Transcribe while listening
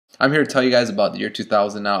I'm here to tell you guys about the year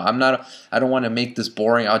 2000. Now, I don't want to make this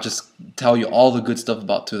boring. I'll just tell you all the good stuff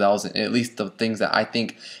about 2000, at least the things that I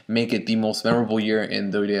think make it the most memorable year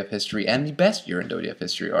in WWF history and the best year in WWF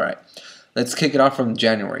history. All right, let's kick it off from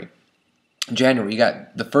January. You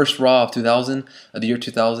got the first Raw of 2000, of the year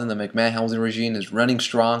 2000. The McMahon-Helmsley regime is running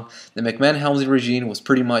strong. The McMahon-Helmsley regime was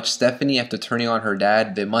pretty much Stephanie after turning on her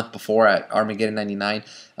dad the month before at Armageddon '99.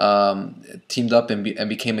 Teamed up and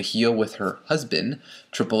became a heel with her husband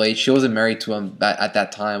Triple H. She wasn't married to him at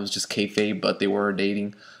that time. It was just kayfabe, but they were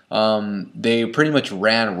dating. They pretty much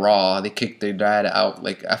ran Raw. They kicked their dad out.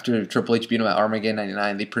 Like after Triple H beat him at Armageddon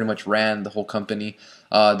 '99, they pretty much ran the whole company.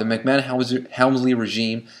 The McMahon-Helmsley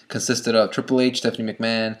regime consisted of Triple H, Stephanie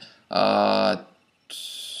McMahon,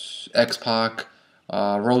 X-Pac,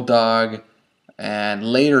 Road Dogg, and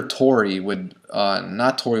later Tori would,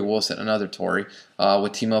 not Tori Wilson, another Tori,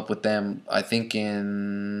 would team up with them, I think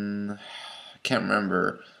I can't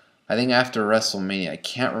remember, I think after WrestleMania, I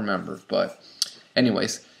can't remember, but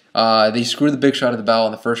anyways, they screwed the Big Show out of the belt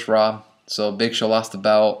on the first Raw, so Big Show lost the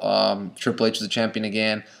belt. Triple H is the champion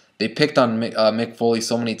again. They picked on Mick Foley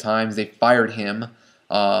so many times, they fired him,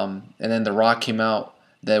 and then The Rock came out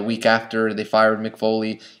the week after they fired Mick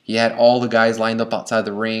Foley. He had all the guys lined up outside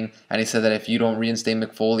the ring, and he said that if you don't reinstate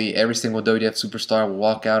Mick Foley, every single WWF superstar will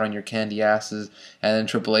walk out on your candy asses. And then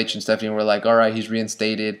Triple H and Stephanie were like, alright, he's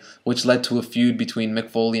reinstated, which led to a feud between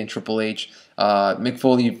Mick Foley and Triple H. Mick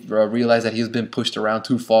Foley realized that he's been pushed around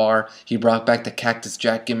too far. He brought back the Cactus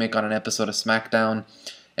Jack gimmick on an episode of SmackDown.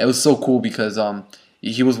 It was so cool because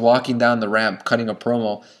he was walking down the ramp cutting a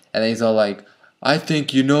promo, and then he's all like, I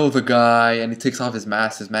think you know the guy, and he takes off his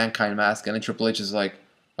mask, his Mankind mask, and then Triple H is like,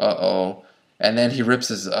 uh-oh. And then he rips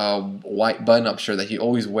his white button-up shirt that he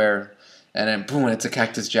always wear, and then boom, it's a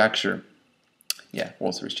Cactus Jack shirt. Yeah,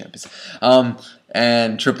 World Series champions.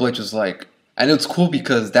 And Triple H was like, and it's cool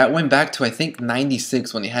because that went back to, I think,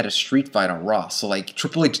 96 when they had a street fight on Raw. So, like,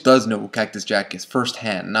 Triple H does know who Cactus Jack is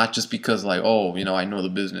firsthand, not just because, like, oh, you know, I know the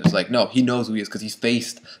business. Like, no, he knows who he is because he's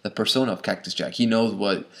faced the persona of Cactus Jack. He knows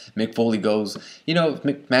what Mick Foley goes. You know,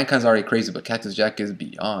 Mankind's already crazy, but Cactus Jack is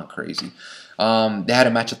beyond crazy. They had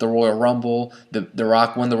a match at the Royal Rumble. The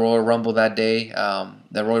Rock won the Royal Rumble that day.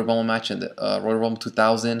 The Royal Rumble match in the Royal Rumble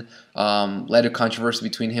 2000 led to controversy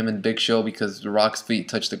between him and Big Show because The Rock's feet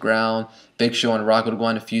touched the ground. Big Show and Rock would go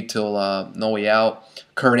on a feud till No Way Out.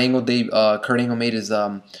 Kurt Angle made his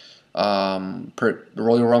Royal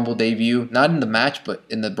Rumble debut, not in the match, but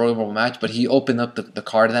in the Royal Rumble match, but he opened up the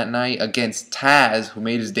card that night against Taz, who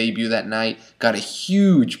made his debut that night, got a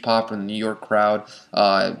huge pop from the New York crowd.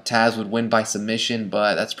 Taz would win by submission,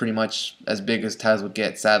 but that's pretty much as big as Taz would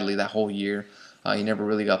get, sadly, that whole year. He never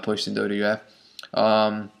really got pushed in WWF.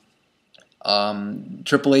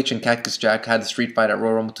 Triple H and Cactus Jack had the street fight at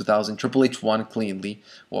Royal Rumble 2000. Triple H won cleanly.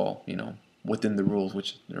 Well, you know, within the rules,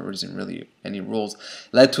 which there isn't really any rules.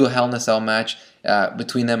 Led to a Hell in a Cell match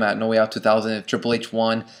between them at No Way Out 2000. If Triple H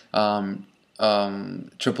won, obviously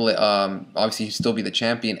he'd still be the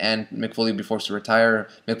champion, and Mick Foley would be forced to retire.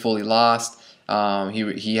 Mick Foley lost.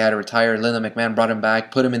 He had to retire. Linda McMahon brought him back,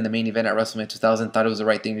 put him in the main event at WrestleMania 2000, thought it was the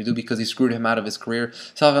right thing to do because he screwed him out of his career.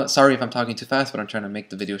 So sorry if I'm talking too fast, but I'm trying to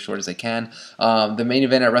make the video short as I can. The main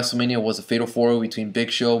event at WrestleMania was a fatal four-way between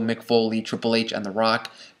Big Show, Mick Foley, Triple H, and The Rock.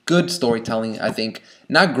 Good storytelling, I think.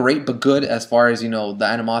 Not great, but good as far as, you know, the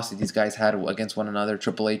animosity these guys had against one another,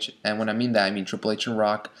 Triple H. And when I mean that, I mean Triple H and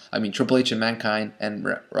Rock. I mean Triple H and Mankind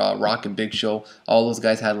and Rock and Big Show. All those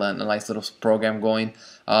guys had a nice little program going.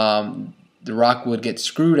 The Rock would get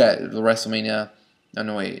screwed at the WrestleMania.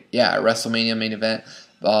 WrestleMania main event.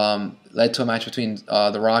 Led to a match between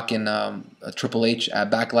The Rock and Triple H at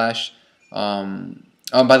Backlash.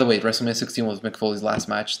 By the way, WrestleMania 16 was Mick Foley's last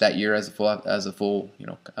match that year as a full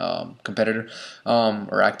competitor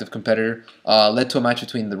or active competitor. Led to a match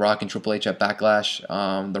between The Rock and Triple H at Backlash.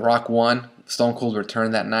 The Rock won. Stone Cold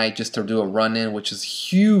returned that night just to do a run-in, which is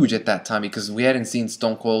huge at that time because we hadn't seen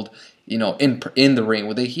Stone Cold, you know, in the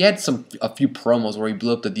ring. He had a few promos where he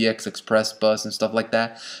blew up the DX Express bus and stuff like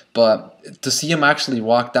that. But to see him actually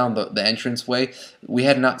walk down the entranceway, we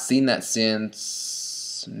had not seen that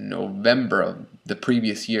since November of the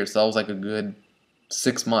previous year. So that was like a good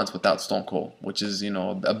 6 months without Stone Cold, which is, you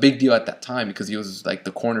know, a big deal at that time because he was like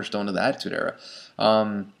the cornerstone of the Attitude Era.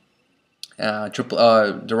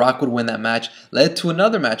 The Rock would win that match. Led to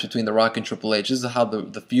another match between The Rock and Triple H. This is how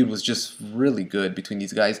the feud was just really good between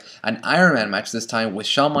these guys. An Iron Man match this time with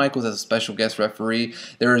Shawn Michaels as a special guest referee.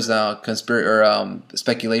 There is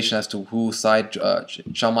speculation as to whose side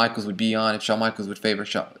Shawn Michaels would be on. If Shawn Michaels would favor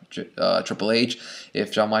Triple H,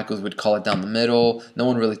 if Shawn Michaels would call it down the middle. No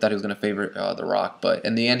one really thought he was going to favor The Rock, but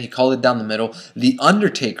in the end, he called it down the middle. The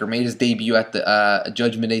Undertaker made his debut at the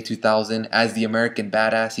Judgment Day 2000 as the American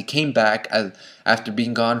Badass. He came back after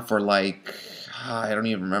being gone for like, I don't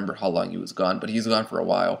even remember how long he was gone, but he was gone for a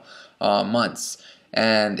while, months,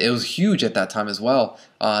 and it was huge at that time as well.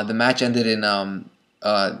 The match ended in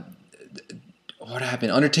what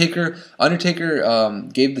happened? Undertaker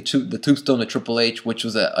gave the tombstone to Triple H, which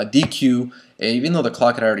was a DQ, even though the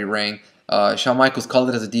clock had already rang. Shawn Michaels called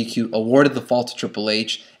it as a DQ, awarded the fall to Triple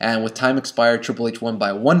H, and with time expired, Triple H won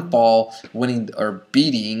by one fall,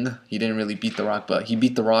 beating. He didn't really beat The Rock, but he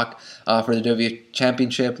beat The Rock for the WWF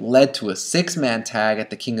Championship. Led to a 6-man tag at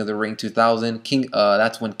the King of the Ring 2000.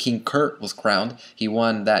 That's when King Kurt was crowned. He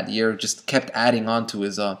won that year. Just kept adding on to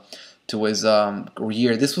his year.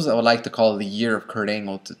 This was, I would like to call it, the year of Kurt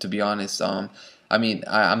Angle, to be honest. I mean,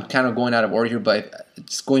 I'm kind of going out of order here, but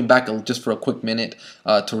just going back just for a quick minute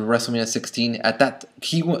to WrestleMania 16. At that,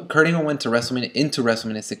 Kurt Angle went to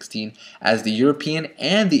WrestleMania 16 as the European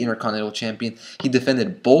and the Intercontinental Champion. He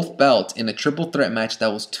defended both belts in a triple threat match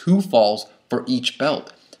that was 2 falls for each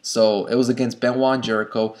belt. So it was against Benoit and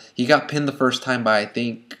Jericho. He got pinned the first time by, I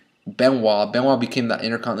think, Benoit. Benoit became the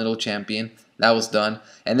Intercontinental Champion. That was done.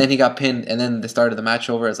 And then he got pinned, and then they started the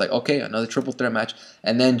match over. It's like, okay, another triple threat match.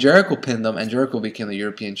 And then Jericho pinned them, and Jericho became the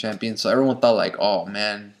European champion. So everyone thought, like, oh,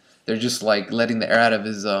 man, they're just, like, letting the air out of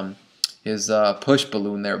his push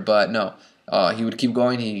balloon there. But no, he would keep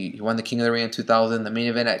going. He won the King of the Ring in 2000. The main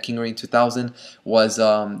event at King of the Ring 2000 was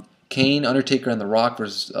Kane, Undertaker, and The Rock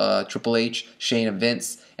versus Triple H, Shane, and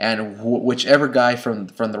Vince. And whichever guy from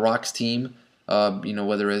The Rock's team,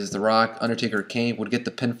 whether it's The Rock, Undertaker, or Kane, would get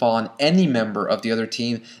the pinfall on any member of the other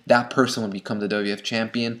team, that person would become the WWF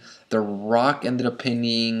champion. The Rock ended up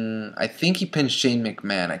pinning, I think he pinned Shane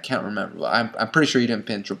McMahon. I can't remember. I'm pretty sure he didn't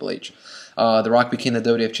pin Triple H. The Rock became the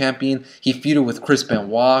WWF champion. He feuded with Chris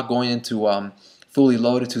Benoit going into Fully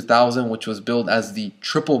Loaded 2000, which was billed as the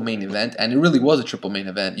triple main event, and it really was a triple main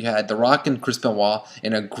event. You had The Rock and Chris Benoit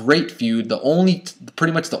in a great feud.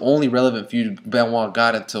 Pretty much the only relevant feud Benoit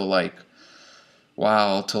got until like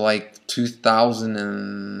 2000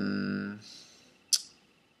 and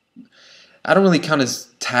I don't really count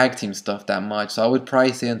his tag team stuff that much, so I would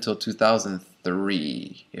probably say until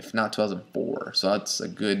 2003, if not 2004. So that's a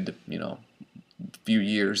good, few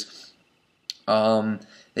years. Then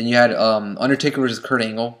you had Undertaker versus Kurt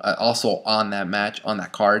Angle, also on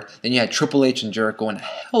that card. Then you had Triple H and Jericho in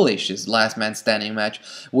Hell H's Last Man Standing match,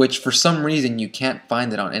 which for some reason you can't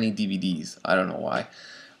find it on any DVDs. I don't know why.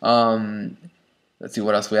 Let's see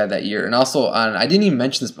what else we had that year. And also, I didn't even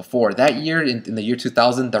mention this before. That year, in the year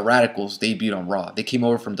 2000, the Radicals debuted on Raw. They came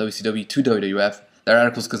over from WCW to WWF. The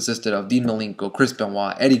Radicals consisted of Dean Malenko, Chris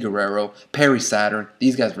Benoit, Eddie Guerrero, Perry Saturn.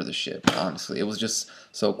 These guys were the shit, honestly. It was just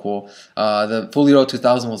so cool. The Fully Loaded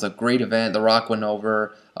 2000 was a great event. The Rock went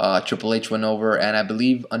over, Triple H went over, and I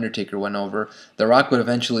believe Undertaker went over. The Rock would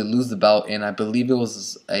eventually lose the belt, and I believe it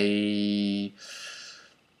was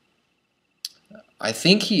I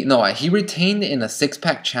think he retained in a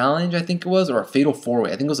 6-pack challenge, I think it was, or a fatal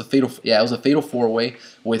 4-way. I think it was a fatal 4-way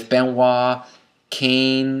with Benoit,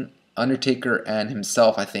 Kane, Undertaker, and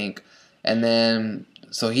himself, I think. And then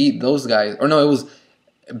it was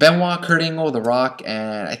Benoit, Kurt Angle, The Rock,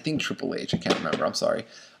 and I think Triple H. I can't remember. I'm sorry.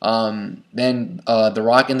 Then The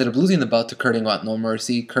Rock ended up losing the belt to Kurt Angle at No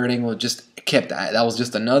Mercy. Kurt Angle just kept that. That was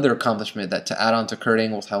just another accomplishment to add on to Kurt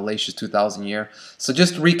Angle's hellacious 2000 year. So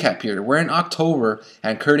just to recap here, we're in October,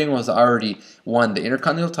 and Kurt Angle has already won the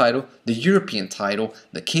Intercontinental title, the European title,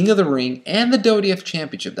 the King of the Ring, and the WWF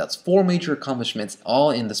Championship. That's 4 major accomplishments, all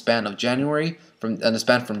in the span of January, from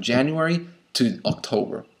January to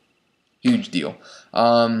October. Huge deal.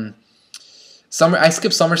 I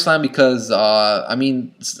skipped SummerSlam because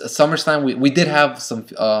SummerSlam we did have some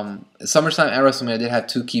SummerSlam and WrestleMania did have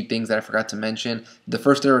 2 key things that I forgot to mention. The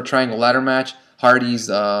first ever triangle ladder match. Hardy's,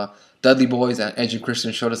 Dudley Boys, and Edge and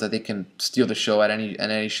Christian showed us that they can steal the show at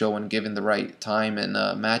any show when given the right time and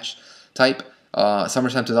match type.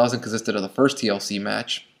 SummerSlam 2000 consisted of the first TLC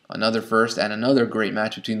match, another first, and another great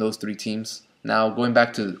match between those 3 teams. Now going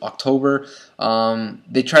back to October,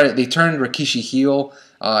 they turned Rikishi heel.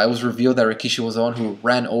 It was revealed that Rikishi was the one who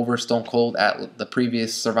ran over Stone Cold at the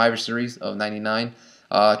previous Survivor Series of '99.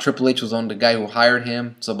 Triple H was the guy who hired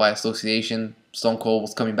him, so by association, Stone Cold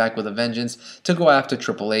was coming back with a vengeance to go after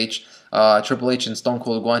Triple H. Triple H and Stone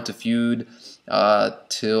Cold go on to feud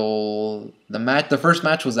till the match. The first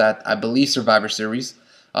match was at, I believe, Survivor Series.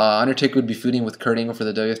 Undertaker would be feuding with Kurt Angle for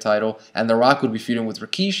the WWF title, and The Rock would be feuding with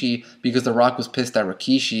Rikishi because The Rock was pissed that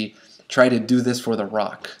Rikishi tried to do this for The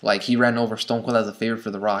Rock. Like, he ran over Stone Cold as a favor for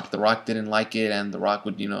The Rock. The Rock didn't like it, and The Rock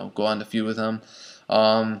would, go on to feud with him.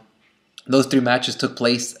 Those 3 matches took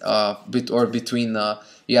place between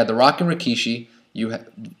you had The Rock and Rikishi. You had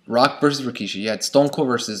Rock versus Rikishi. You had Stone Cold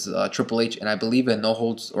versus Triple H, and I believe a no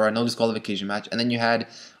disqualification match. And then you had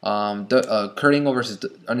Kurt Angle versus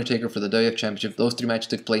Undertaker for the WWF Championship. Those 3 matches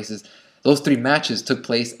took place. Those 3 matches took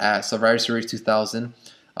place at Survivor Series 2000.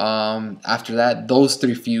 After that, those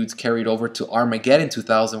 3 feuds carried over to Armageddon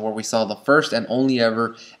 2000, where we saw the first and only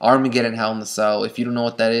ever Armageddon Hell in a Cell. If you don't know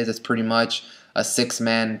what that is, it's pretty much a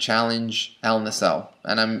 6-man challenge Hell in a Cell.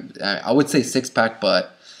 And I would say 6-pack,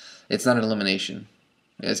 but it's not an elimination.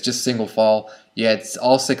 It's just single fall. You had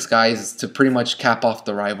all 6 guys to pretty much cap off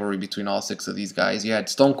the rivalry between all 6 of these guys. You had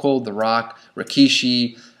Stone Cold, The Rock,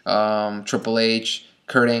 Rikishi, Triple H,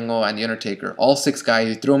 Kurt Angle, and The Undertaker. All 6 guys.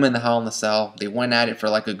 You threw them in the Hell in a Cell. They went at it for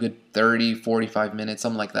like a good 30, 45 minutes,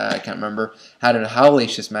 something like that. I can't remember. Had a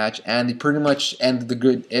hellacious match, and they pretty much ended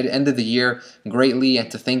the year greatly.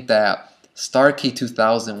 And to think that Starrcade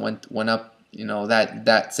 2000 went up,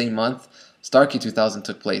 that same month, Starrcade 2000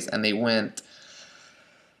 took place, and they went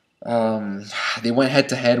head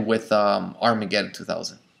to head with Armageddon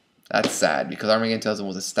 2000. That's sad because Armageddon 2000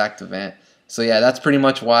 was a stacked event. So yeah, that's pretty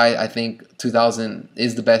much why I think 2000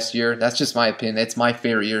 is the best year. That's just my opinion. It's my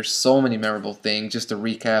favorite year. So many memorable things. Just to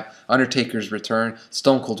recap: Undertaker's return,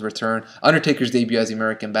 Stone Cold's return, Undertaker's debut as the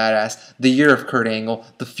American Badass, the year of Kurt Angle,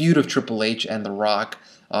 the feud of Triple H and The Rock.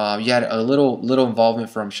 You had a little involvement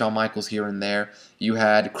from Shawn Michaels here and there. You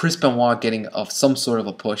had Chris Benoit getting some sort of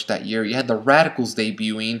a push that year. You had the Radicals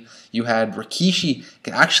debuting. You had Rikishi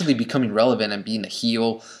actually becoming relevant and being a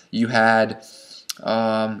heel. You had,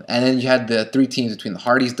 and then you had the 3 teams between the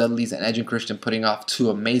Hardys, Dudleys, and Edge and Christian putting off 2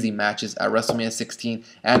 amazing matches at WrestleMania 16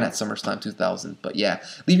 and at SummerSlam 2000. But yeah,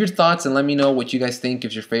 leave your thoughts and let me know what you guys think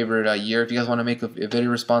is your favorite year. If you guys want to make a video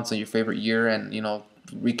response on your favorite year and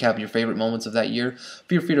recap your favorite moments of that year,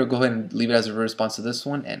 feel free to go ahead and leave it as a response to this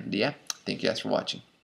one. And yeah, thank you guys for watching.